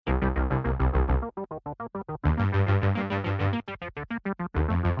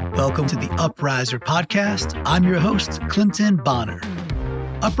Welcome to the Upriser podcast. I'm your host, Clinton Bonner.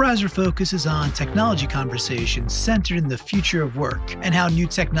 Upriser focuses on technology conversations centered in the future of work and how new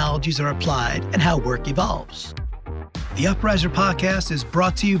technologies are applied and how work evolves. The Upriser podcast is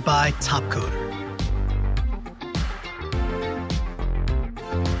brought to you by Topcoder.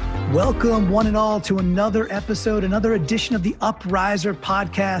 Welcome, one and all, to another episode, another edition of the Upriser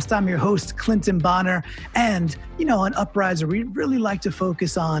podcast. I'm your host, Clinton Bonner. And, on Upriser, we really like to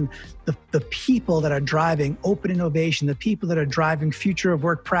focus on the people that are driving open innovation, the people that are driving future of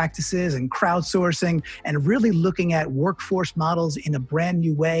work practices and crowdsourcing, and really looking at workforce models in a brand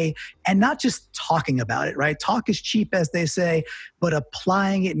new way, and not just talking about it, right? Talk is cheap, as they say, but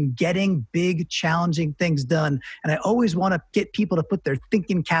applying it and getting big, challenging things done. And I always want to get people to put their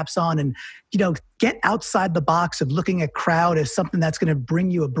thinking caps on and, get outside the box of looking at crowd as something that's going to bring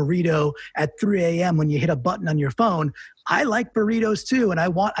you a burrito at 3 a.m. when you hit a button on your phone. I like burritos too, and I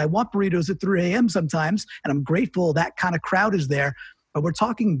want burritos at 3 a.m. sometimes, and I'm grateful that kind of crowd is there. But we're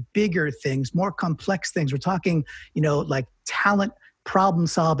talking bigger things, more complex things. We're talking, like talent problem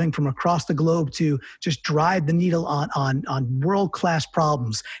solving from across the globe to just drive the needle on world-class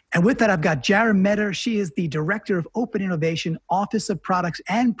problems. And with that, I've got Jarah Meador. She is the Director of Open Innovation, Office of Products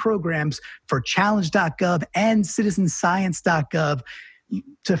and Programs for Challenge.gov and CitizensScience.gov.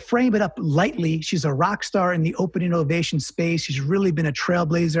 To frame it up lightly, she's a rock star in the open innovation space. She's really been a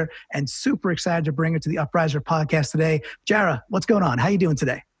trailblazer and super excited to bring her to the Upriser podcast today. Jarah, what's going on? How you doing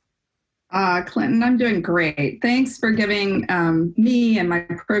today? Clinton, I'm doing great. Thanks for giving me and my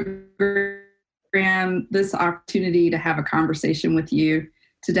program this opportunity to have a conversation with you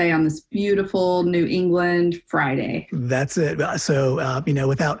today on this beautiful New England Friday. That's it. So,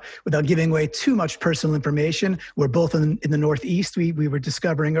 without giving away too much personal information, we're both in the Northeast. We were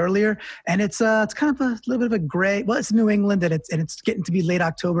discovering earlier, and it's kind of a little bit of a gray. Well, it's New England, and it's getting to be late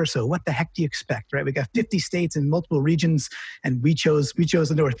October. So, what the heck do you expect, right? We got 50 states and multiple regions, and we chose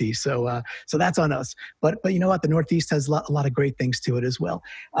the Northeast. So that's on us. But you know what? The Northeast has a lot of great things to it as well.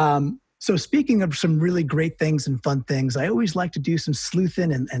 So speaking of some really great things and fun things, I always like to do some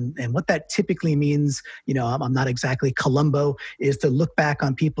sleuthing, and what that typically means, I'm not exactly Columbo, is to look back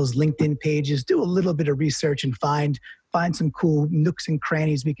on people's LinkedIn pages, do a little bit of research, and find some cool nooks and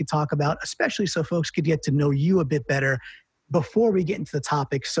crannies we could talk about, especially so folks could get to know you a bit better before we get into the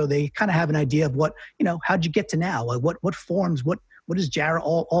topic, so they kind of have an idea of what, how'd you get to now? Like what forms, what is Jarah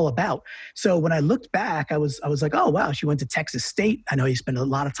all about? So when I looked back, I was like, oh, wow, she went to Texas State. I know you spent a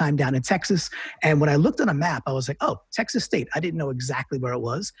lot of time down in Texas. And when I looked on a map, I was like, oh, Texas State. I didn't know exactly where it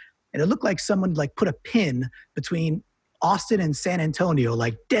was. And it looked like someone put a pin between Austin and San Antonio,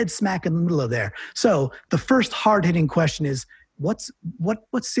 like dead smack in the middle of there. So the first hard-hitting question is, what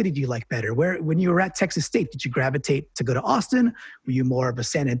city do you like better? When you were at Texas State, did you gravitate to go to Austin? Were you more of a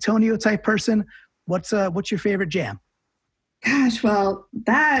San Antonio type person? What's your favorite jam? Gosh, well,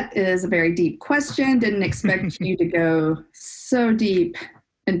 that is a very deep question. Didn't expect you to go so deep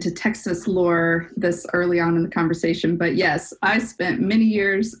into Texas lore this early on in the conversation. But yes, I spent many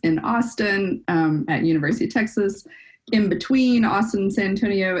years in Austin at University of Texas, in between Austin and San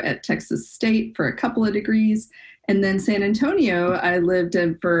Antonio at Texas State for a couple of degrees. And then San Antonio, I lived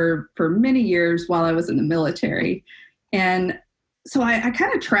in for many years while I was in the military. And so I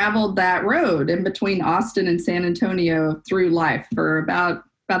kind of traveled that road in between Austin and San Antonio through life for about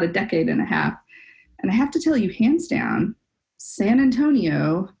a decade and a half. And I have to tell you, hands down, San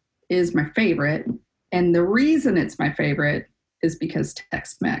Antonio is my favorite. And the reason it's my favorite is because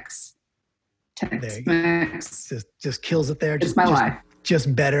Tex-Mex. Tex-Mex just kills it there. It's my life.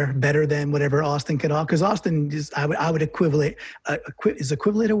 Just better than whatever Austin could offer. Because Austin is, I would equivalent, is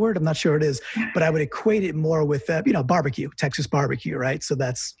equivalent a word? I'm not sure it is, but I would equate it more with, barbecue, Texas barbecue, right? So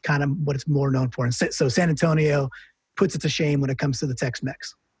that's kind of what it's more known for. And so San Antonio puts it to shame when it comes to the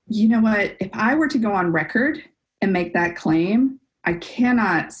Tex-Mex. You know what? If I were to go on record and make that claim, I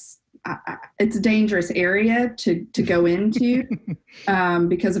cannot. It's a dangerous area to go into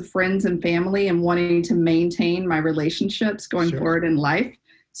because of friends and family and wanting to maintain my relationships going forward in life.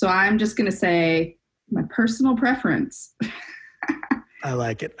 So I'm just going to say my personal preference. I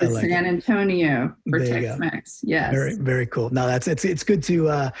like it. San Antonio for Tex-Mex. Yes. Very, very cool. No, it's good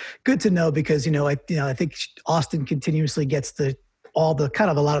to know because, I think Austin continuously gets a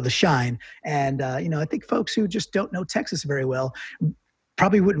lot of the shine. And, I think folks who just don't know Texas very well,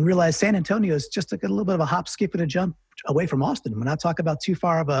 probably wouldn't realize San Antonio is just like a little bit of a hop, skip, and a jump away from Austin. We're not talking about too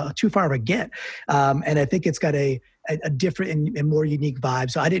far of a get. And I think it's got a different and more unique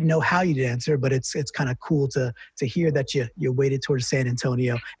vibe. So I didn't know how you'd answer, but it's kind of cool to hear that you weighted towards San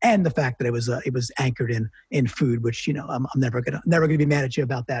Antonio, and the fact that it was anchored in food, which I'm never gonna be mad at you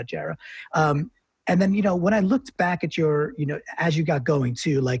about that, Jarah. And then, when I looked back at your, as you got going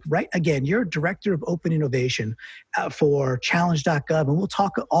too, like, right, again, you're director of open innovation for Challenge.gov, and we'll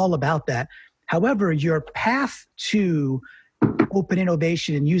talk all about that. However, your path to open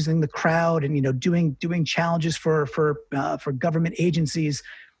innovation and using the crowd and, doing challenges for government agencies,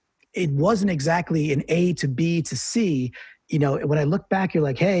 it wasn't exactly an A to B to C. When I look back, you're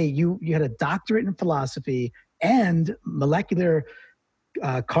like, hey, you had a doctorate in philosophy and molecular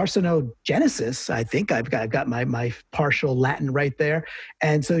carcinogenesis. I think I've got my partial Latin right there.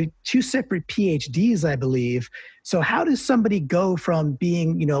 And so 2 separate PhDs, I believe. So how does somebody go from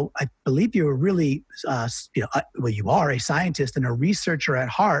being, I believe you were really, you are a scientist and a researcher at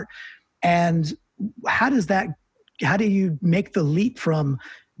heart. And how do you make the leap from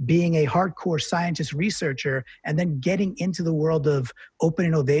being a hardcore scientist researcher and then getting into the world of open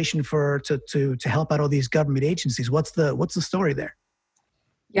innovation to help out all these government agencies? What's the story there?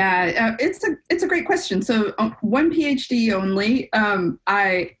 Yeah, it's a great question. So one PhD only.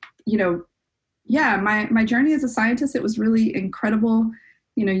 My journey as a scientist, it was really incredible.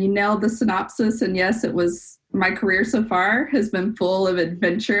 You nailed the synopsis, and yes, my career so far has been full of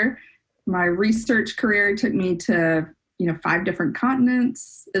adventure. My research career took me to 5 different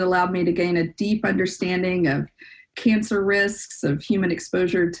continents. It allowed me to gain a deep understanding of cancer risks, of human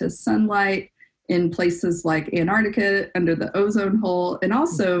exposure to sunlight in places like Antarctica under the ozone hole, and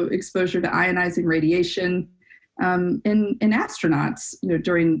also exposure to ionizing radiation in astronauts,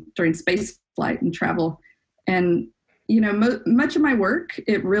 during space flight and travel. And much of my work,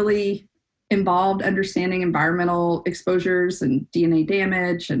 it really involved understanding environmental exposures and DNA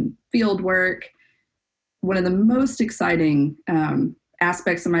damage and field work. One of the most exciting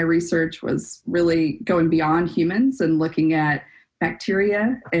aspects of my research was really going beyond humans and looking at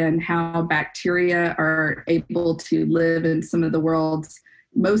bacteria and how bacteria are able to live in some of the world's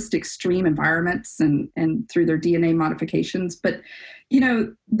most extreme environments and through their DNA modifications. But,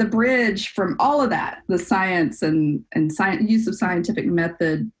 the bridge from all of that, the science and use of scientific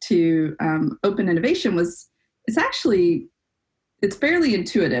method to open innovation it's fairly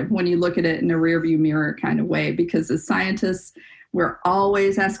intuitive when you look at it in a rearview mirror kind of way, because as scientists, we're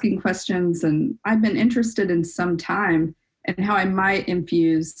always asking questions. And I've been interested in some time and how I might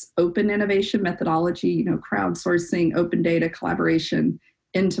infuse open innovation methodology, crowdsourcing, open data collaboration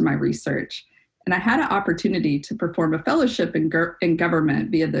into my research. And I had an opportunity to perform a fellowship in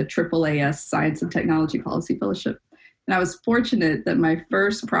government via the AAAS Science and Technology Policy Fellowship. And I was fortunate that my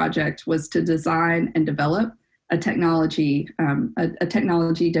first project was to design and develop a technology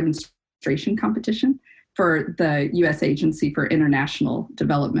demonstration competition for the U.S. Agency for International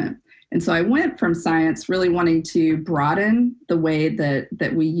Development. And so I went from science really wanting to broaden the way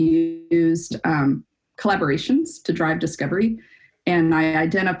that we used collaborations to drive discovery. And I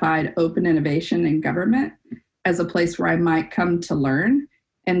identified open innovation in government as a place where I might come to learn.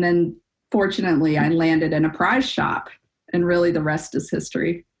 And then fortunately, I landed in a prize shop, and really the rest is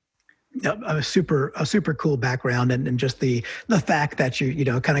history. A super cool background, and just the fact that you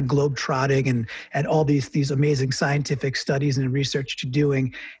kind of globe-trotting and all these amazing scientific studies and research you're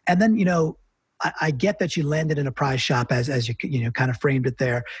doing. And then I get that you landed in a prize shop as you kind of framed it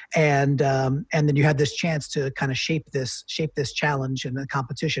there, and then you had this chance to kind of shape this challenge and the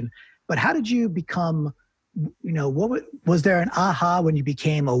competition. But how did you become, what was there an aha when you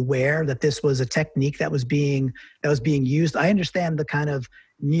became aware that this was a technique that was being used? I understand the kind of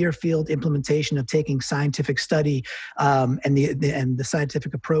near field implementation of taking scientific study and the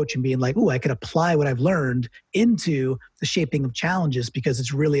scientific approach and being like, I could apply what I've learned into the shaping of challenges, because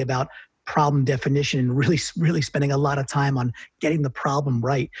it's really about problem definition and really spending a lot of time on getting the problem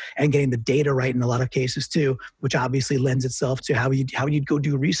right and getting the data right in a lot of cases too, which obviously lends itself to how you'd go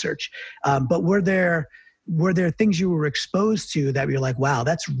do research. But were there things you were exposed to that you're like, wow,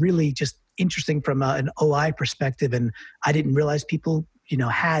 that's really just interesting from an OI perspective, and I didn't realize people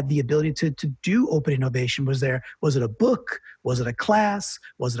had the ability to do open innovation? Was it a book? Was it a class?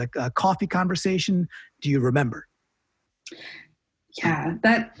 Was it a coffee conversation? Do you remember? Yeah,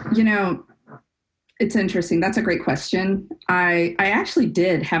 it's interesting. That's a great question. I actually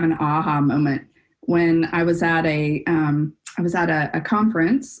did have an aha moment when I was at a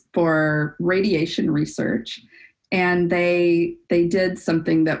conference for radiation research, and they did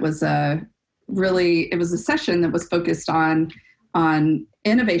something that was it was a session that was focused on on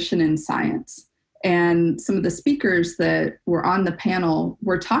innovation in science. And some of the speakers that were on the panel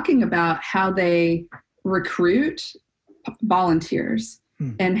were talking about how they recruit volunteers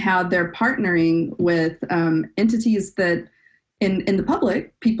and how they're partnering with entities that in the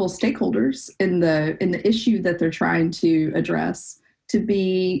public, people, stakeholders in the issue that they're trying to address, to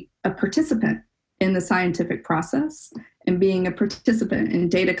be a participant in the scientific process and being a participant in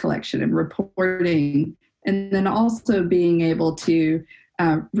data collection and reporting, and then also being able to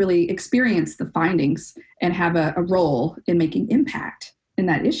really experience the findings and have a role in making impact in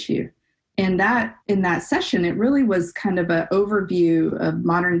that issue. And that in that session, it really was kind of an overview of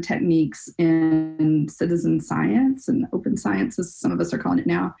modern techniques in citizen science and open science, as some of us are calling it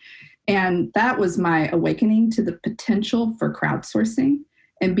now. And that was my awakening to the potential for crowdsourcing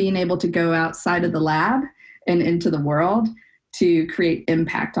and being able to go outside of the lab and into the world to create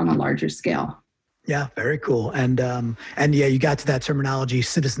impact on a larger scale. Yeah, very cool. And yeah, you got to that terminology,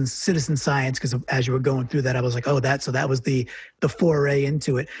 citizen science, because as you were going through that, I was like, oh, so that was the foray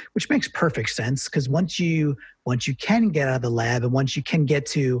into it, which makes perfect sense. Because once you can get out of the lab and once you can get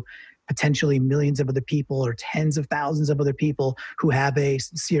to potentially millions of other people or tens of thousands of other people who have a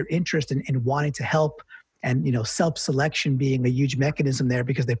sincere interest in wanting to help, and self-selection being a huge mechanism there,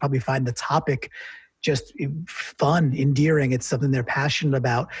 because they probably find the topic just fun, endearing. It's something they're passionate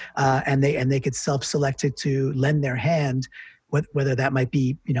about, and they could self-select it to lend their hand, whether that might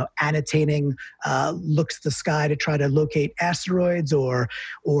be annotating looks at the sky to try to locate asteroids, or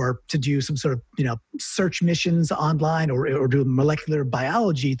to do some sort of search missions online, or do molecular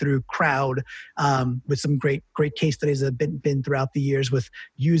biology through crowd, with some great case studies that have been throughout the years with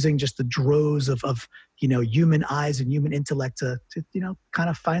using just the droves of human eyes and human intellect to kind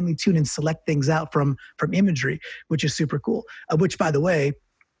of finely tune and select things out from imagery, which is super cool. Which, by the way,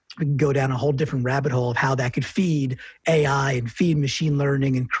 we can go down a whole different rabbit hole of how that could feed AI and feed machine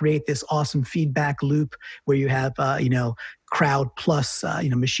learning and create this awesome feedback loop where you have crowd plus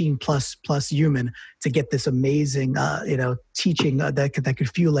machine plus human to get this amazing teaching that could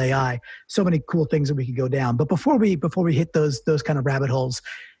fuel AI. So many cool things that we could go down. But before we hit those kind of rabbit holes,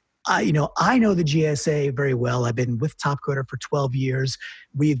 I know the GSA very well. I've been with Top Coder for 12 years.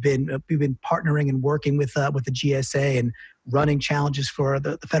 We've been partnering and working with the GSA and running challenges for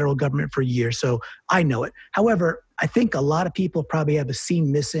the federal government for years. So I know it. However, I think a lot of people probably have a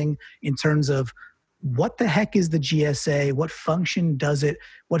scene missing in terms of what the heck is the GSA? What function does it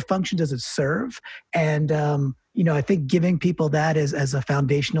serve? And I think giving people that as a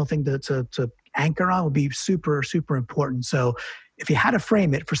foundational thing to anchor on would be super, super important. So if you had to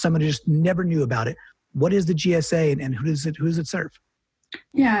frame it for someone who just never knew about it, what is the GSA and who does it serve?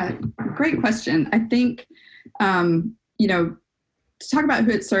 Yeah, great question. I think, to talk about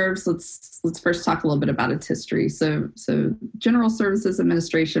who it serves, let's first talk a little bit about its history. So General Services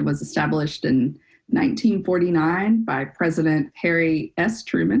Administration was established in 1949 by President Harry S.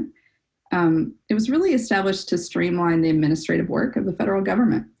 Truman. It was really established to streamline the administrative work of the federal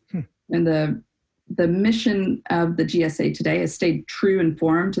government. And the mission of the GSA today has stayed true and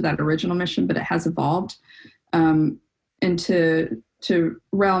formed to that original mission, but it has evolved into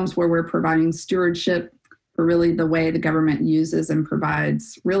realms where we're providing stewardship for really the way the government uses and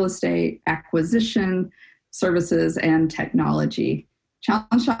provides real estate, acquisition, services, and technology.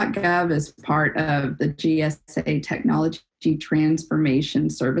 Challenge.gov is part of the GSA Technology Transformation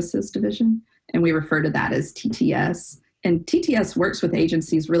Services Division, and we refer to that as TTS. And TTS works with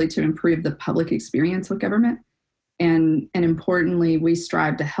agencies really to improve the public experience with government. And importantly, we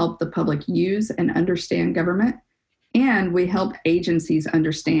strive to help the public use and understand government, and we help agencies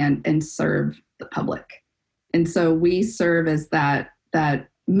understand and serve the public. And so we serve as that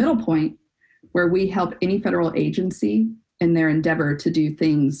middle point where we help any federal agency in their endeavor to do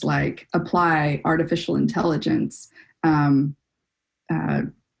things like apply artificial intelligence, cybersecurity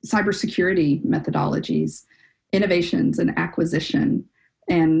methodologies, innovations and acquisition.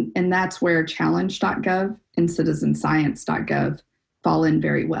 And that's where Challenge.gov and CitizenScience.gov fall in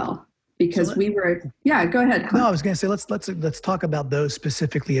very well. Because go ahead. No, I was going to say, let's talk about those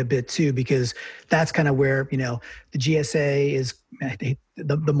specifically a bit too, because that's kind of where, the GSA is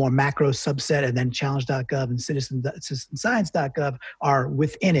the more macro subset, and then Challenge.gov and CitizenScience.gov are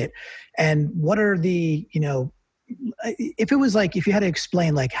within it. And what are the, if you had to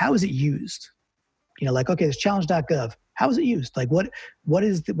explain, like, how is it used? Okay, there's Challenge.gov. How is it used? Like, what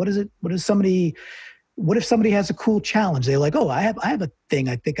if somebody has a cool challenge? They're like, oh, I have a thing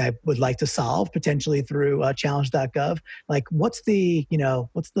I think I would like to solve potentially through Challenge.gov. Like, what's the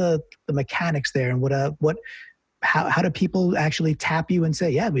mechanics there, and how do people actually tap you and say,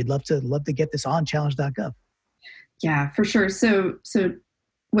 yeah, we'd love to get this on Challenge.gov? Yeah, for sure. So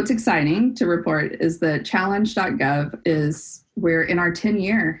what's exciting to report is that Challenge.gov we're in our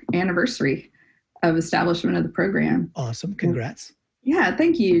 10-year anniversary of establishment of the program. Awesome. Congrats. Yeah,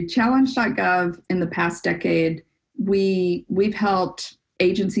 thank you. Challenge.gov in the past decade, we've helped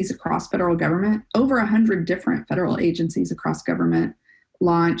agencies across federal government, over 100 different federal agencies across government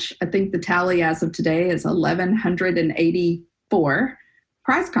launch. I think the tally as of today is 1,184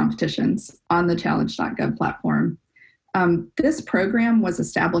 prize competitions on the Challenge.gov platform. This program was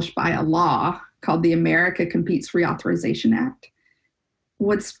established by a law called the America Competes Reauthorization Act.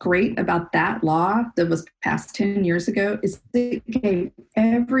 What's great about that law that was passed 10 years ago is it gave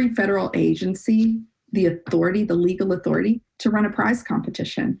every federal agency the authority, the legal authority, to run a prize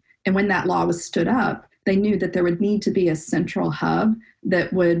competition. And when that law was stood up, they knew that there would need to be a central hub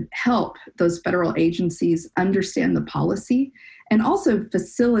that would help those federal agencies understand the policy and also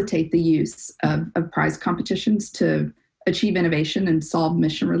facilitate the use of prize competitions to achieve innovation and solve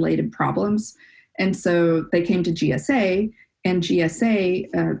mission-related problems. And so they came to GSA, and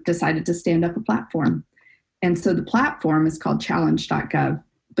GSA decided to stand up a platform. And so the platform is called Challenge.gov,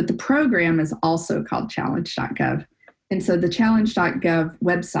 but the program is also called Challenge.gov. And so the Challenge.gov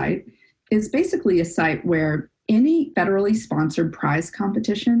website is basically a site where any federally sponsored prize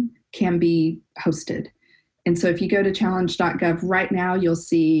competition can be hosted. And so if you go to Challenge.gov right now, you'll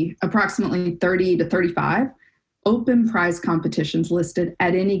see approximately 30 to 35 open prize competitions listed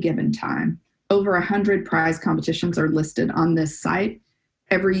at any given time. Over 100 prize competitions are listed on this site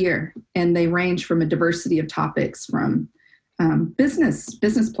every year, and they range from a diversity of topics from business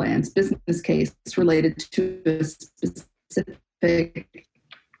plans, business case related to a specific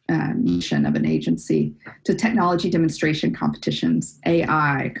mission of an agency, to technology demonstration competitions,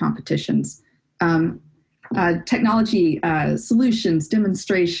 AI competitions, technology solutions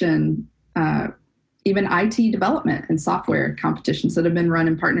demonstration, even IT development and software competitions that have been run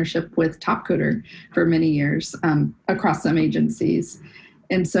in partnership with Topcoder for many years across some agencies.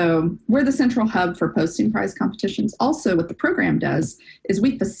 And so we're the central hub for posting prize competitions. Also, what the program does is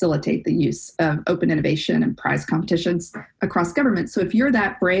we facilitate the use of open innovation and prize competitions across government. So if you're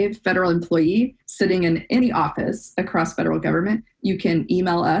that brave federal employee sitting in any office across federal government, you can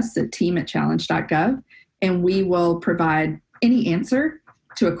email us at team@challenge.gov, and we will provide any answer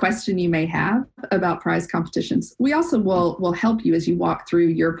to a question you may have about prize competitions. We also will help you as you walk through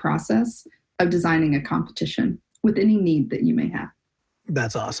your process of designing a competition with any need that you may have.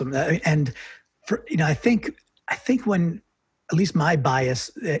 That's awesome. And I think when, at least my bias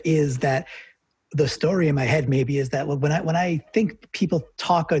is that the story in my head maybe is that when I think people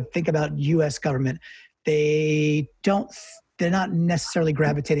talk or think about U.S. government, they're not necessarily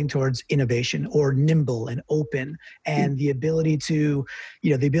gravitating towards innovation or nimble and open and the ability to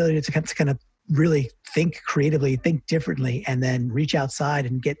kind of really think creatively, think differently, and then reach outside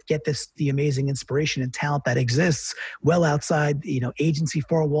and get the amazing inspiration and talent that exists well outside, agency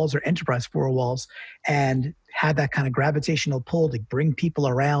four walls or enterprise four walls, and have that kind of gravitational pull to bring people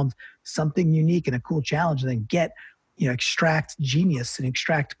around something unique and a cool challenge, and then extract genius and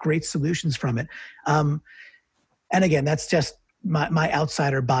extract great solutions from it. And again, that's just my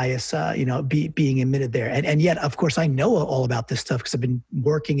outsider bias, being admitted there. And yet, of course, I know all about this stuff because I've been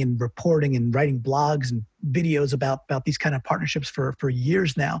working and reporting and writing blogs and videos about these kind of partnerships for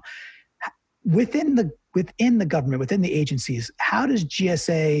years now. Within the government, within the agencies, how does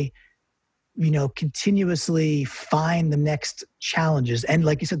GSA, continuously find the next challenges? And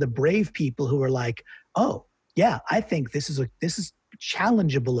like you said, the brave people who are like, oh, yeah, I think this is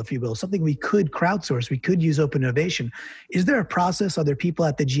challengeable, if you will, something we could crowdsource, we could use open innovation. Is there a process? Are there people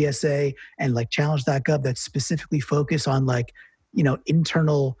at the GSA and like Challenge.gov that specifically focus on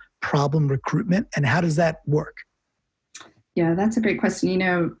internal problem recruitment? And how does that work? Yeah, that's a great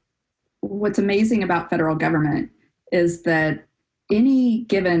question. What's amazing about federal government is that any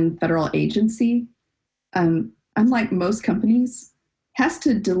given federal agency, unlike most companies, has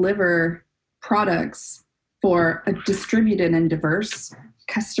to deliver products for a distributed and diverse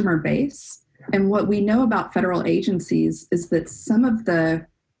customer base. And what we know about federal agencies is that some of the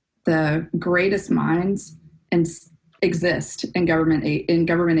greatest minds exist in government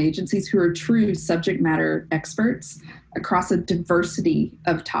agencies who are true subject matter experts across a diversity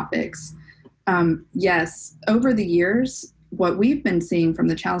of topics. Yes, over the years, what we've been seeing from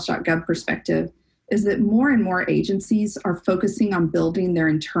the Challenge.gov perspective is that more and more agencies are focusing on building their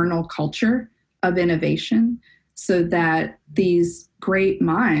internal culture of innovation so that these great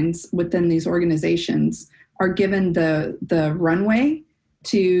minds within these organizations are given the runway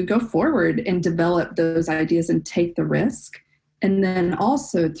to go forward and develop those ideas and take the risk And then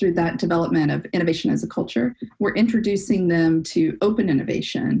also through that development of innovation as a culture, we're introducing them to open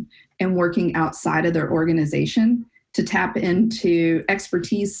innovation and working outside of their organization to tap into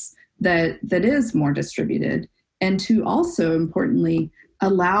expertise that is more distributed, and to also importantly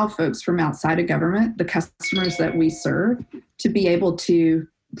allow folks from outside of government, the customers that we serve, to be able to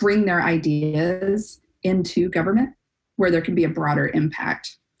bring their ideas into government where there can be a broader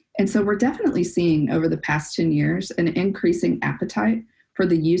impact. And so we're definitely seeing over the past 10 years an increasing appetite for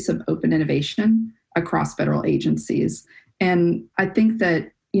the use of open innovation across federal agencies. And I think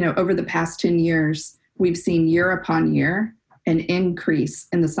that, over the past 10 years, we've seen year upon year an increase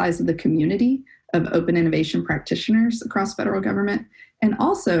in the size of the community of open innovation practitioners across federal government, and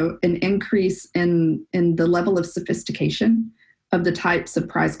also an increase in the level of sophistication of the types of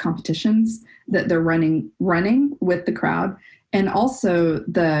prize competitions that they're running with the crowd, and also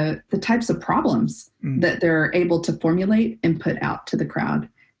the types of problems that they're able to formulate and put out to the crowd.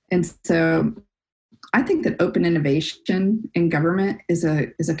 And so I think that open innovation in government is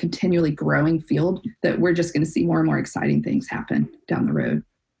a continually growing field that we're just going to see more and more exciting things happen down the road.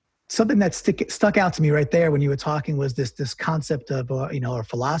 Something that stuck out to me right there when you were talking was this concept of, or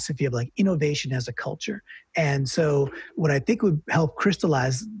philosophy of like innovation as a culture. And so what I think would help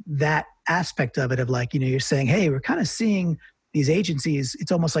crystallize that aspect of it of like, you're saying, hey, we're kind of seeing these agencies,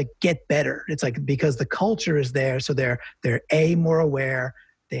 it's almost like get better. It's like because the culture is there, so they're more aware,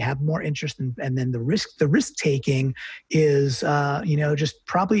 they have more interest, and then the risk taking is just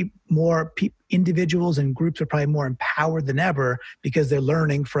probably more individuals and groups are probably more empowered than ever because they're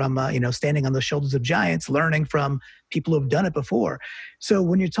learning from standing on the shoulders of giants, learning from people who've done it before. So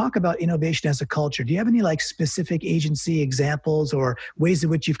when you talk about innovation as a culture, do you have any like specific agency examples or ways in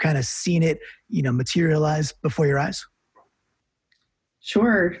which you've kind of seen it materialize before your eyes?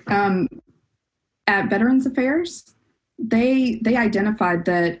 Sure. At Veterans Affairs, they identified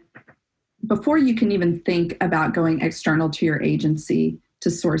that before you can even think about going external to your agency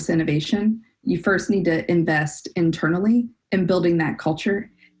to source innovation, you first need to invest internally in building that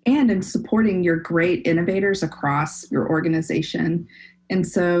culture and in supporting your great innovators across your organization. And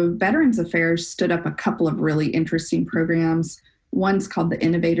so Veterans Affairs stood up a couple of really interesting programs. One's called the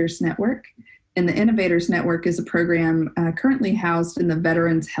Innovators Network. And the Innovators Network is a program currently housed in the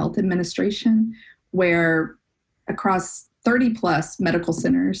Veterans Health Administration, where across 30 plus medical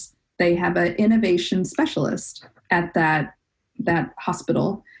centers, they have an innovation specialist at that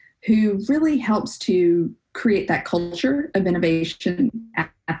hospital who really helps to create that culture of innovation at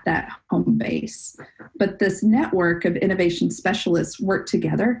that home base. But this network of innovation specialists work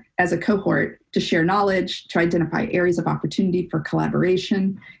together as a cohort to share knowledge, to identify areas of opportunity for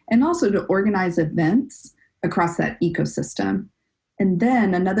collaboration, and also to organize events across that ecosystem. And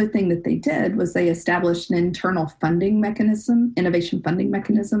then another thing that they did was they established an internal funding mechanism, innovation funding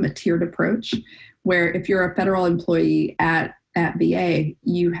mechanism, a tiered approach, where if you're a federal employee at VA,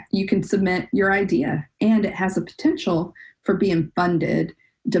 you can submit your idea, and it has a potential for being funded,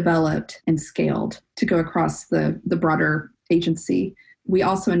 developed, and scaled to go across the broader agency. We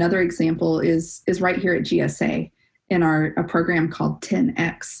also, another example is right here at GSA in a program called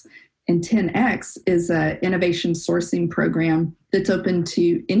 10X. And 10X is an innovation sourcing program that's open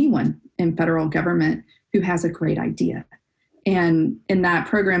to anyone in federal government who has a great idea. And in that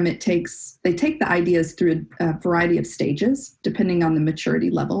program, they take the ideas through a variety of stages, depending on the maturity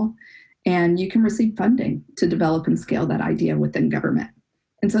level, and you can receive funding to develop and scale that idea within government.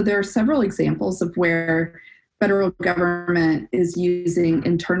 And so there are several examples of where federal government is using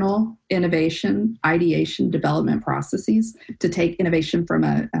internal innovation, ideation, development processes to take innovation from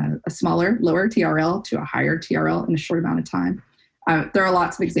a smaller, lower TRL to a higher TRL in a short amount of time. There are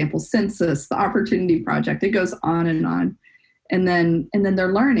lots of examples, Census, the Opportunity Project, it goes on and on. And then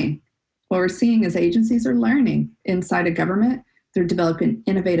they're learning. What we're seeing is agencies are learning inside of government. They're developing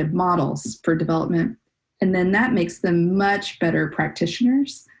innovative models for development. And then that makes them much better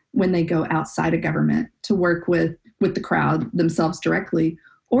practitioners when they go outside of government to work with the crowd themselves directly,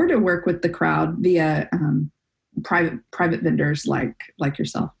 or to work with the crowd via private vendors like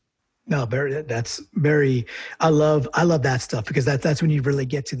yourself. No, that's very, I love that stuff, because that's when you really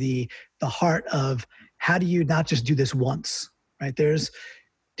get to the heart of how do you not just do this once, right?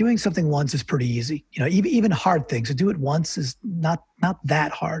 Doing something once is pretty easy. Even hard things, to do it once is not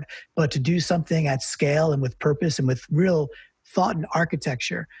that hard, but to do something at scale and with purpose and with real thought and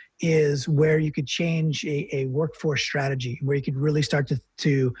architecture is where you could change a workforce strategy, where you could really start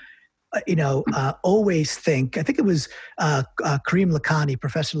to always think. I think it was Kareem Lakhani,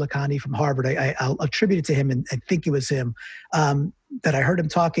 Professor Lakhani from Harvard. I'll attribute it to him, and I think it was him that I heard him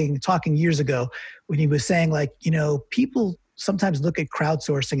talking years ago when he was saying, like, people sometimes look at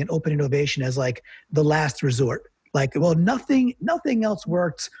crowdsourcing and open innovation as like the last resort. Like, well, nothing else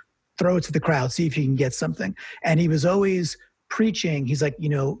worked. Throw it to the crowd, see if you can get something. And he was always preaching. He's like,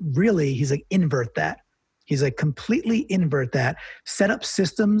 really, he's like, invert that. He's like, completely invert that. Set up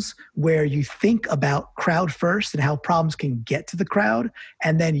systems where you think about crowd first and how problems can get to the crowd,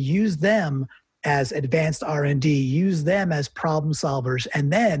 and then use them as advanced R&D, use them as problem solvers,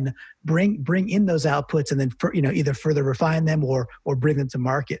 and then bring in those outputs, and then either further refine them or bring them to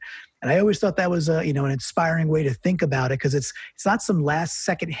market. And I always thought that was an inspiring way to think about it, because it's not some last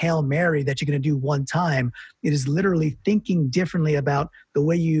second Hail Mary that you're going to do one time. It is literally thinking differently about the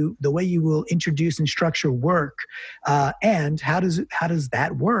way you will introduce and structure work, and how does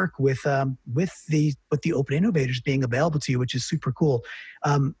that work with the open innovators being available to you, which is super cool.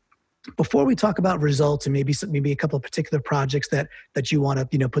 Before we talk about results and maybe a couple of particular projects that you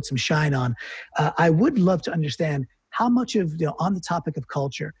want to put some shine on, I would love to understand how much of on the topic of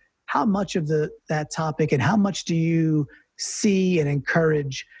culture, how much of that topic, and how much do you see and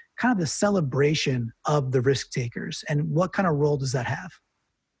encourage kind of the celebration of the risk takers, and what kind of role does that have?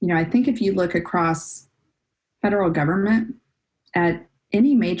 I think if you look across federal government at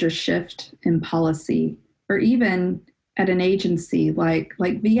any major shift in policy, or even at an agency like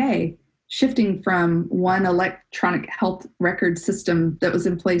VA, shifting from one electronic health record system that was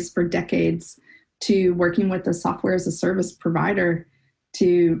in place for decades to working with a software as a service provider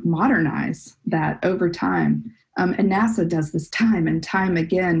to modernize that over time. And NASA does this time and time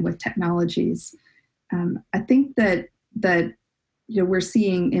again with technologies. I think that we're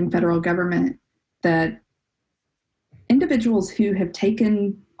seeing in federal government that individuals who have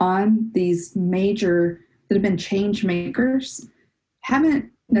taken on these major, that have been change makers, haven't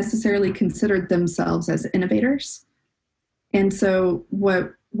necessarily considered themselves as innovators. And so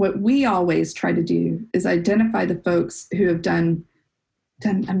what we always try to do is identify the folks who have done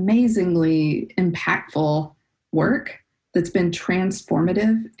amazingly impactful work that's been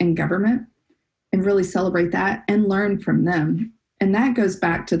transformative in government, and really celebrate that and learn from them. And that goes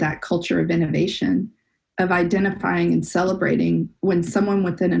back to that culture of innovation, of identifying and celebrating when someone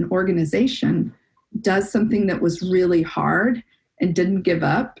within an organization does something that was really hard and didn't give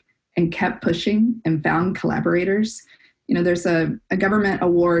up and kept pushing and found collaborators. There's a government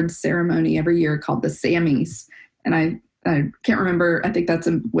awards ceremony every year called the Sammys. And I can't remember, I think that's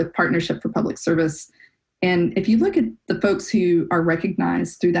with Partnership for Public Service. And if you look at the folks who are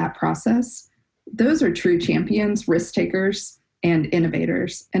recognized through that process, those are true champions, risk takers, and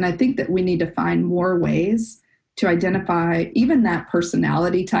innovators. And I think that we need to find more ways to identify even that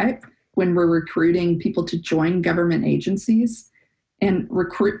personality type when we're recruiting people to join government agencies, and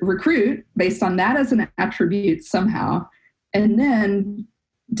recruit based on that as an attribute somehow, and then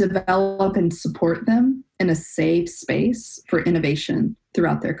develop and support them in a safe space for innovation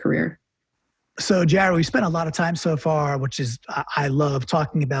throughout their career. So, Jarah, we spent a lot of time so far, which is, I love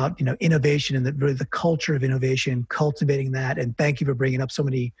talking about, innovation and the culture of innovation, cultivating that. And thank you for bringing up so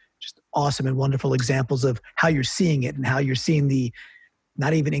many just awesome and wonderful examples of how you're seeing it and how you're seeing the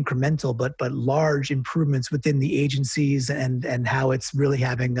not even incremental, but large improvements within the agencies, and how it's really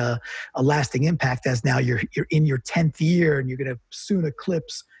having a lasting impact, as now you're in your 10th year and you're going to soon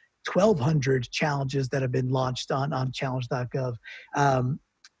eclipse 1,200 challenges that have been launched on Challenge.gov.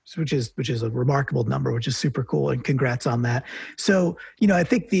 Which is a remarkable number, which is super cool, and congrats on that. So, I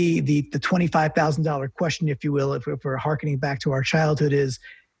think the $25,000 question, if you will, if we're hearkening back to our childhood, is,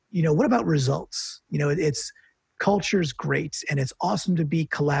 what about results? It's culture's great, and it's awesome to be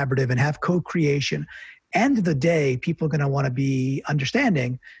collaborative and have co-creation. End of the day, people are going to want to be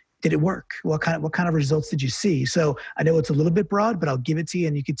understanding, did it work? What kind of results did you see? So I know it's a little bit broad, but I'll give it to you,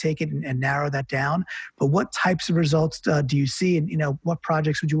 and you can take it and narrow that down. But what types of results do you see, and what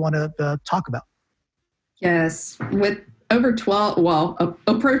projects would you want to talk about? Yes, with over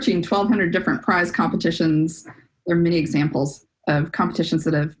approaching 1,200 different prize competitions, there are many examples of competitions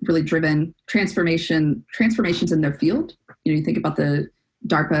that have really driven transformations in their field. You think about the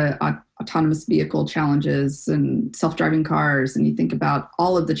DARPA autonomous vehicle challenges and self-driving cars, and you think about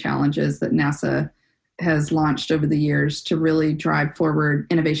all of the challenges that NASA has launched over the years to really drive forward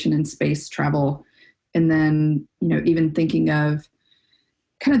innovation in space travel. And then, even thinking of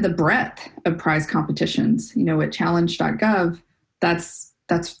kind of the breadth of prize competitions, at Challenge.gov, that's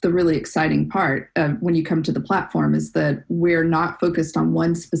the really exciting part when you come to the platform, is that we're not focused on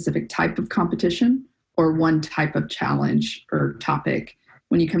one specific type of competition or one type of challenge or topic.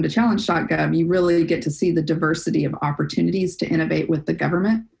 When you come to Challenge.gov, you really get to see the diversity of opportunities to innovate with the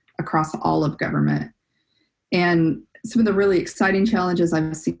government across all of government. And some of the really exciting challenges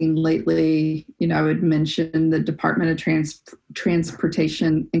I've seen lately, I would mention the Department of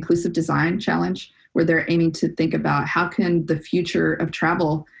Transportation Inclusive Design Challenge, where they're aiming to think about how can the future of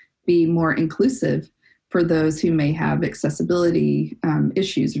travel be more inclusive for those who may have accessibility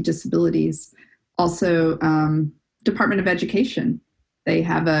issues or disabilities. Also, Department of Education, they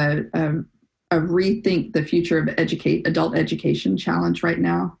have a Rethink the Future of Adult Education challenge right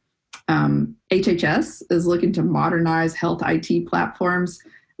now. HHS is looking to modernize health IT platforms,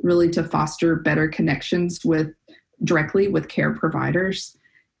 really to foster better connections directly with care providers.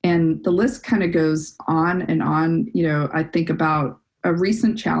 And the list kind of goes on and on. I think about a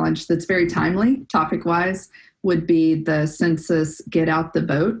recent challenge that's very timely, topic-wise, would be the Census Get Out the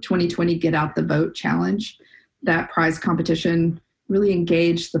Vote, 2020 Get Out the Vote challenge. That prize competition really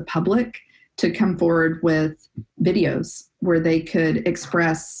engaged the public to come forward with videos where they could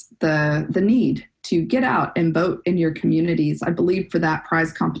express the need to get out and vote in your communities. I believe for that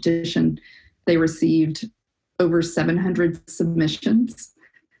prize competition, they received over 700 submissions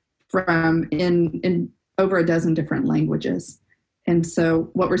from in over a dozen different languages. And so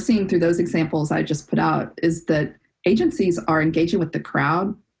what we're seeing through those examples I just put out is that agencies are engaging with the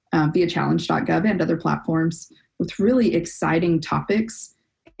crowd via Challenge.gov and other platforms with really exciting topics,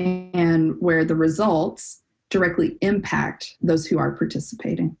 and where the results directly impact those who are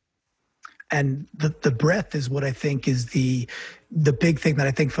participating. And the breadth is what I think is the big thing that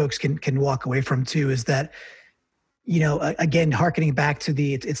I think folks can walk away from too, is that, again, hearkening back to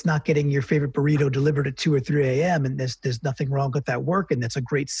it's not getting your favorite burrito delivered at 2 or 3 a.m. and there's nothing wrong with that work, and that's a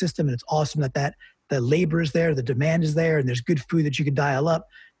great system, and it's awesome that the labor is there, the demand is there, and there's good food that you can dial up.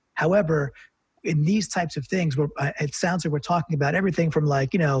 However, in these types of things, where it sounds like we're talking about everything from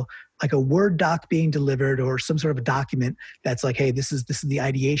like a Word doc being delivered or some sort of a document that's like, hey, this is the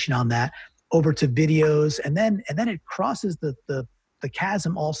ideation on that, over to videos, and then it crosses the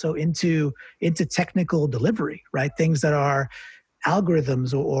chasm also into technical delivery, right? Things that are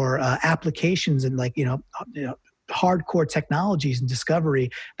algorithms or applications and hardcore technologies and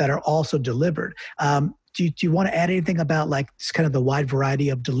discovery that are also delivered. Do you want to add anything about just kind of the wide variety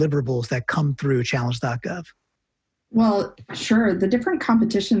of deliverables that come through Challenge.gov? Well, sure. The different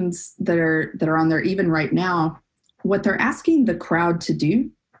competitions that are on there, even right now, what they're asking the crowd to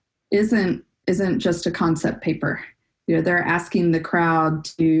do isn't just a concept paper. They're asking the crowd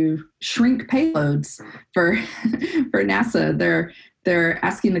to shrink payloads for NASA. They're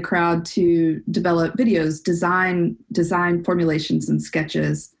asking the crowd to develop videos, design formulations and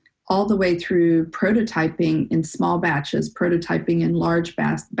sketches, all the way through prototyping in small batches, prototyping in large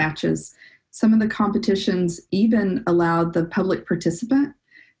batches. Some of the competitions even allowed the public participant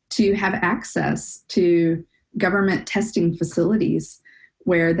to have access to government testing facilities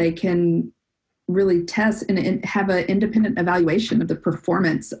where they can really test and have an independent evaluation of the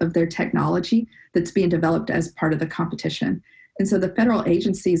performance of their technology that's being developed as part of the competition. And so the federal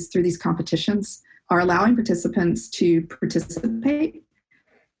agencies through these competitions are allowing participants to participate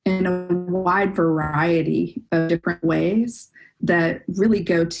in a wide variety of different ways that really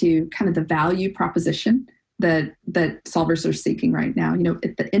go to kind of the value proposition that solvers are seeking right now.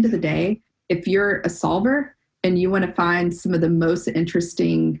 At the end of the day, if you're a solver and you want to find some of the most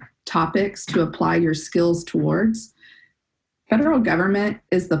interesting topics to apply your skills towards, federal government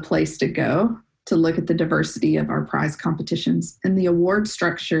is the place to go to look at the diversity of our prize competitions. And the award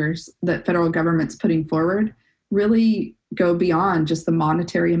structures that federal government's putting forward really go beyond just the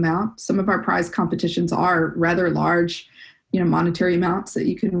monetary amount. Some of our prize competitions are rather large, monetary amounts that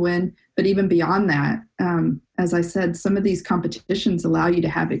you can win. But even beyond that, as I said, some of these competitions allow you to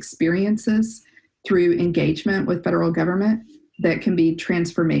have experiences through engagement with federal government that can be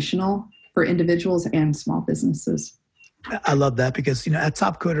transformational for individuals and small businesses. I love that because, at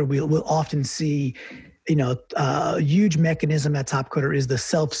Top Coder, we'll often see, a huge mechanism at Top Coder is the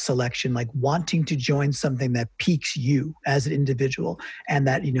self-selection, like wanting to join something that piques you as an individual and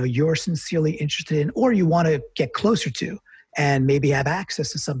that, you're sincerely interested in, or you want to get closer to and maybe have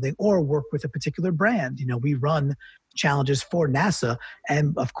access to something or work with a particular brand. We run challenges for NASA.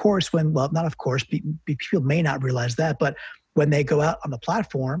 And of course, people may not realize that, but when they go out on the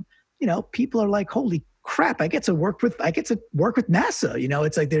platform, people are like, holy crap, I get to work with NASA.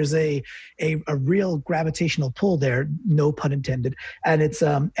 It's like there's a real gravitational pull there, no pun intended. And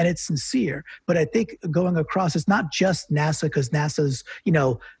it's sincere. But I think going across, it's not just NASA, because NASA's,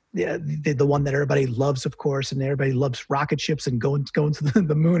 the one that everybody loves, of course, and everybody loves rocket ships and going to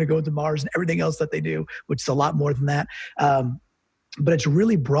the moon and going to Mars and everything else that they do, which is a lot more than that. But it's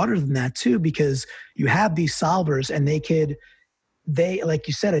really broader than that too, because you have these solvers and they like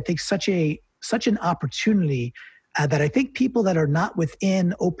you said, I think such an opportunity that I think people that are not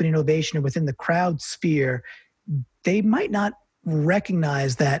within open innovation or within the crowd sphere, they might not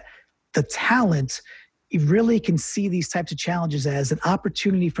recognize that the talent really can see these types of challenges as an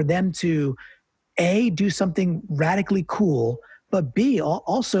opportunity for them to A, do something radically cool, but B,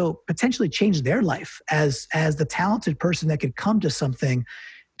 also potentially change their life as the talented person that could come to something,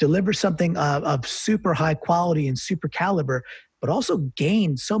 deliver something of super high quality and super caliber, but also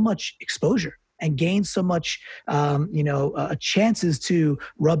gain so much exposure and gain so much, chances to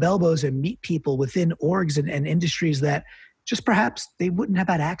rub elbows and meet people within orgs and industries that just perhaps they wouldn't have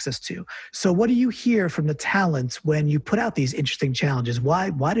had access to. So what do you hear from the talent when you put out these interesting challenges?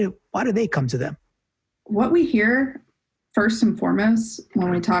 Why do they come to them? What we hear first and foremost when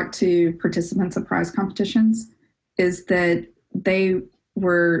we talk to participants of prize competitions is that they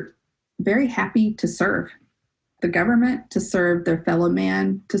were very happy to serve the government, to serve their fellow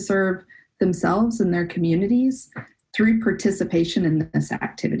man, to serve themselves and their communities through participation in this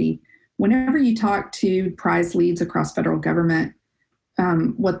activity. Whenever you talk to prize leads across federal government,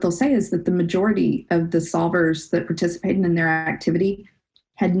 what they'll say is that the majority of the solvers that participated in their activity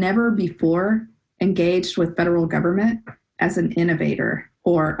had never before engaged with federal government as an innovator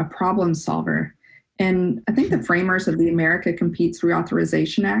or a problem solver. And I think the framers of the America Competes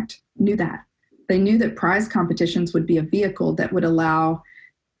Reauthorization Act knew that. They knew that prize competitions would be a vehicle that would allow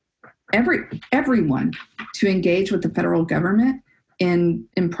everyone to engage with the federal government in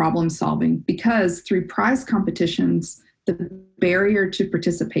problem solving, because through prize competitions, the barrier to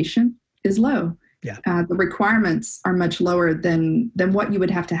participation is low. Yeah. The requirements are much lower than what you would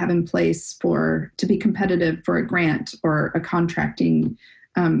have to have in place to be competitive for a grant or a contracting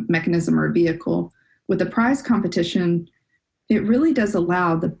mechanism or a vehicle. With a prize competition, it really does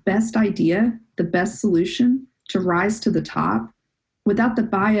allow the best idea, the best solution to rise to the top without the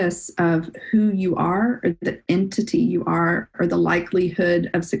bias of who you are or the entity you are or the likelihood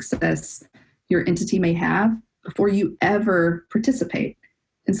of success your entity may have before you ever participate.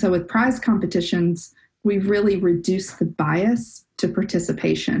 And so with prize competitions, we really reduce the bias to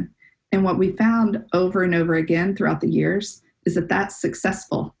participation. And what we found over and over again throughout the years is that that's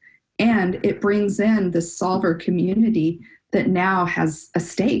successful. And it brings in the solver community that now has a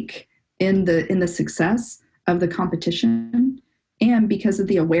stake in the success of the competition. And because of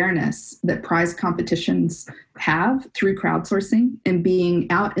the awareness that prize competitions have through crowdsourcing and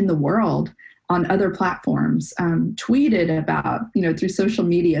being out in the world on other platforms, tweeted about, through social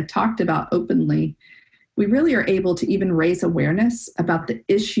media, talked about openly, we really are able to even raise awareness about the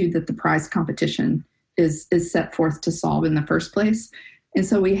issue that the prize competition is set forth to solve in the first place. And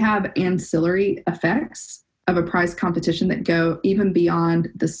so we have ancillary effects of a prize competition that go even beyond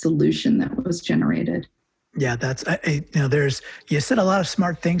the solution that was generated. Yeah, that's you said a lot of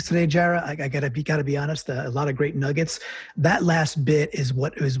smart things today, Jarah. I gotta be honest. A lot of great nuggets. That last bit is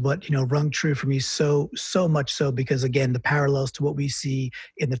what rung true for me so much so, because again, the parallels to what we see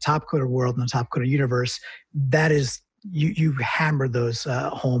in the top coder world and the top coder universe. That is you hammered those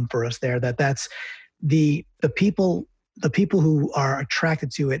home for us there. That's the people who are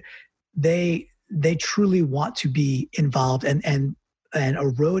attracted to it. They truly want to be involved and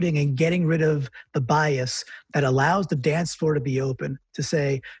eroding and getting rid of the bias that allows the dance floor to be open to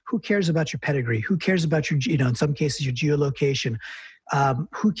say, who cares about your pedigree? Who cares about your, in some cases, your geolocation?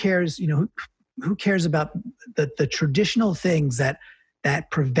 Who cares, who cares about the traditional things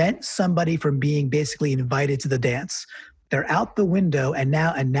that prevent somebody from being basically invited to the dance? They're out the window, and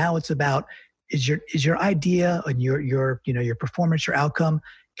now it's about, is your idea and your performance, your outcome,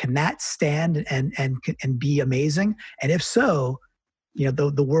 can that stand and be amazing? And if so,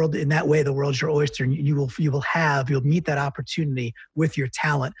 the world, in that way, the world's your oyster, and you'll meet that opportunity with your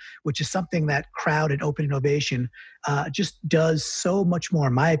talent, which is something that crowd and open innovation just does so much more,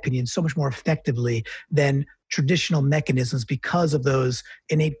 in my opinion, so much more effectively than traditional mechanisms, because of those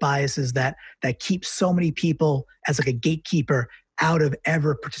innate biases that keep so many people as like a gatekeeper out of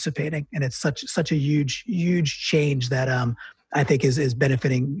ever participating. And it's such a huge change that I think is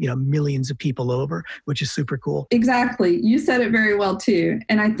benefiting, millions of people over, which is super cool. Exactly. You said it very well too.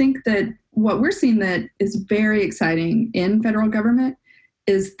 And I think that what we're seeing that is very exciting in federal government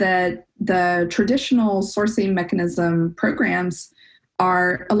is that the traditional sourcing mechanism programs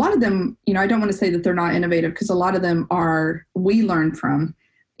are, a lot of them, I don't want to say that they're not innovative, because a lot of them we learn from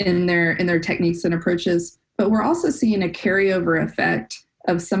in their techniques and approaches, but we're also seeing a carryover effect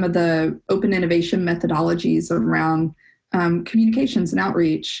of some of the open innovation methodologies around communications and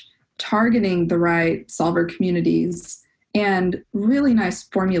outreach, targeting the right solver communities, and really nice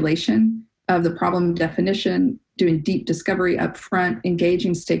formulation of the problem definition, doing deep discovery up front,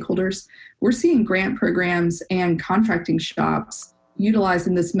 engaging stakeholders. We're seeing grant programs and contracting shops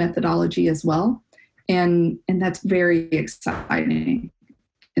utilizing this methodology as well. And that's very exciting.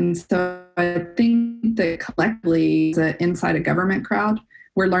 And so I think that collectively, as an inside a government crowd,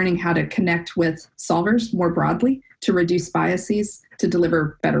 we're learning how to connect with solvers more broadly to reduce biases, to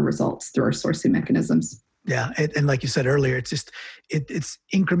deliver better results through our sourcing mechanisms. Yeah, and like you said earlier, it's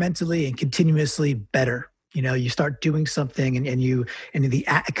incrementally and continuously better. You start doing something, and the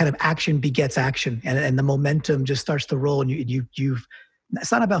kind of action begets action, and the momentum just starts to roll. And you've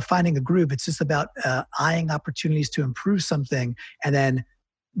it's not about finding a groove. It's just about eyeing opportunities to improve something, and then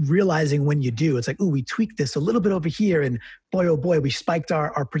realizing when you do, it's like, oh, we tweaked this a little bit over here, and boy, oh boy, we spiked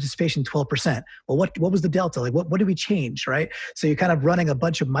our participation 12%. Well, what was the delta? Like, what did we change, right? So you're kind of running a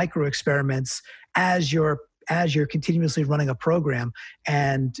bunch of micro experiments as you're continuously running a program,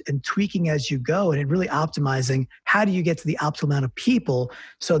 and tweaking as you go, and really optimizing how do you get to the optimal amount of people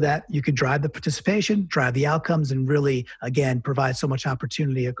so that you could drive the participation, drive the outcomes, and really, again, provide so much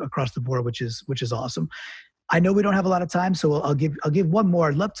opportunity across the board, which is awesome. I know we don't have a lot of time, so I'll give one more.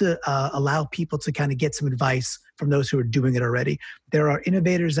 I'd love to allow people to kind of get some advice from those who are doing it already. There are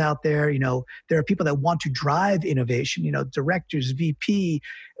innovators out there. There are people that want to drive innovation. Directors, VP,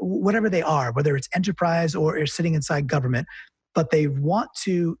 whatever they are, whether it's enterprise or sitting inside government, but they want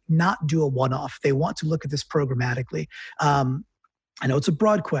to not do a one-off. They want to look at this programmatically. I know it's a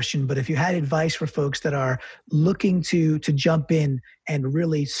broad question, but if you had advice for folks that are looking to jump in and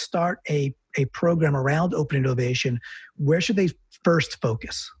really start a program around open innovation, where should they first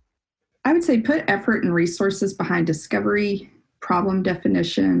focus? I would say put effort and resources behind discovery, problem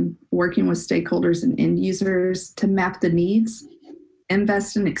definition, working with stakeholders and end users to map the needs,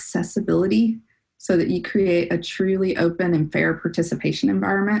 invest in accessibility so that you create a truly open and fair participation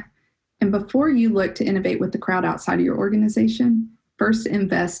environment. And before you look to innovate with the crowd outside of your organization, first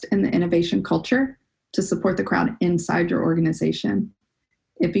invest in the innovation culture to support the crowd inside your organization.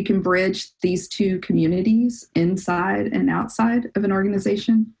 If you can bridge these two communities, inside and outside of an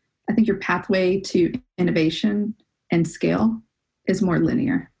organization, I think your pathway to innovation and scale is more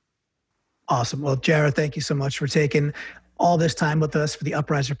linear. Awesome. Well, Jarah, thank you so much for taking all this time with us for the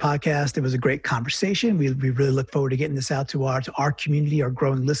Upriser podcast. It was a great conversation. We really look forward to getting this out to our community, our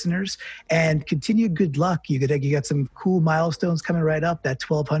growing listeners, and continued good luck. You got some cool milestones coming right up, that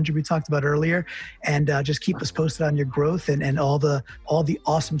 1,200 we talked about earlier, and just keep us posted on your growth and all the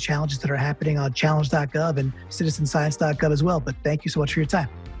awesome challenges that are happening on Challenge.gov and citizenscience.gov as well. But thank you so much for your time.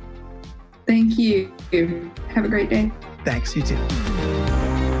 Thank you. Have a great day. Thanks. You too.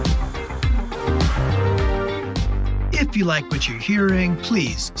 If you like what you're hearing,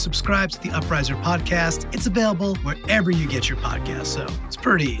 please subscribe to the Upriser podcast. It's available wherever you get your podcasts, so it's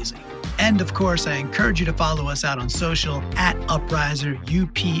pretty easy. And of course, I encourage you to follow us out on social at Upriser,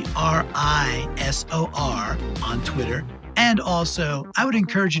 UPRISOR on Twitter. And also, I would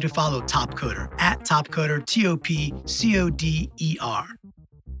encourage you to follow Topcoder at Topcoder, TOPCODER.